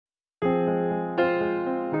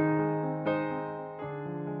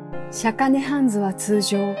釈迦涅槃図は通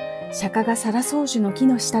常、釈迦がサラソウジュの木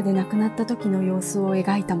の下で亡くなった時の様子を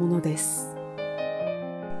描いたものです。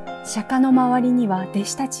釈迦の周りには弟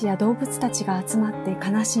子たちや動物たちが集まって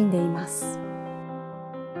悲しんでいます。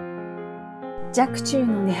若冲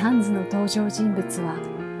の涅槃図の登場人物は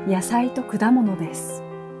野菜と果物です。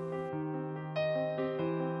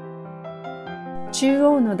中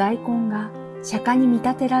央の大根が釈迦に見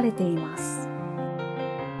立てられています。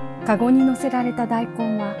かごに乗せられた大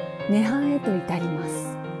根は涅槃へと至りま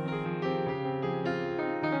す。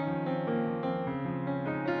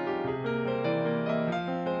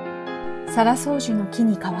サラソウジュの木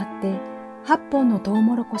に代わって8本のトウ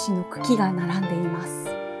モロコシの茎が並んでいます。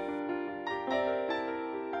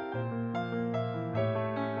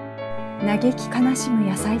嘆き悲しむ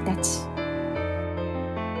野菜たち。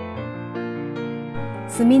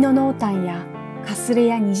炭の濃淡やかすれ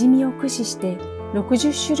やにじみを駆使して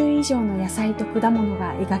60種類以上の野菜と果物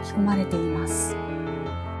が描き込まれています。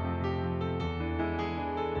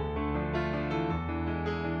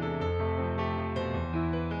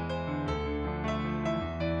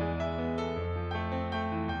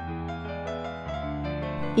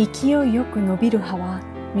勢いよく伸びる葉は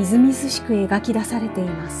みずみずしく描き出されてい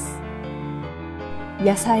ます。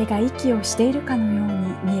野菜が息をしているかのよう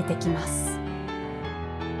に見えてきます。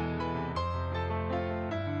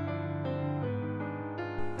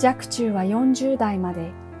若冲は40代ま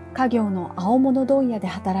で家業の青物問屋で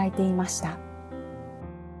働いていました。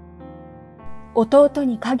弟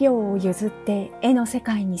に家業を譲って絵の世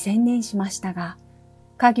界に専念しましたが、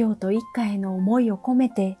家業と一家への思いを込め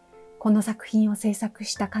てこの作品を制作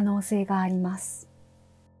した可能性があります。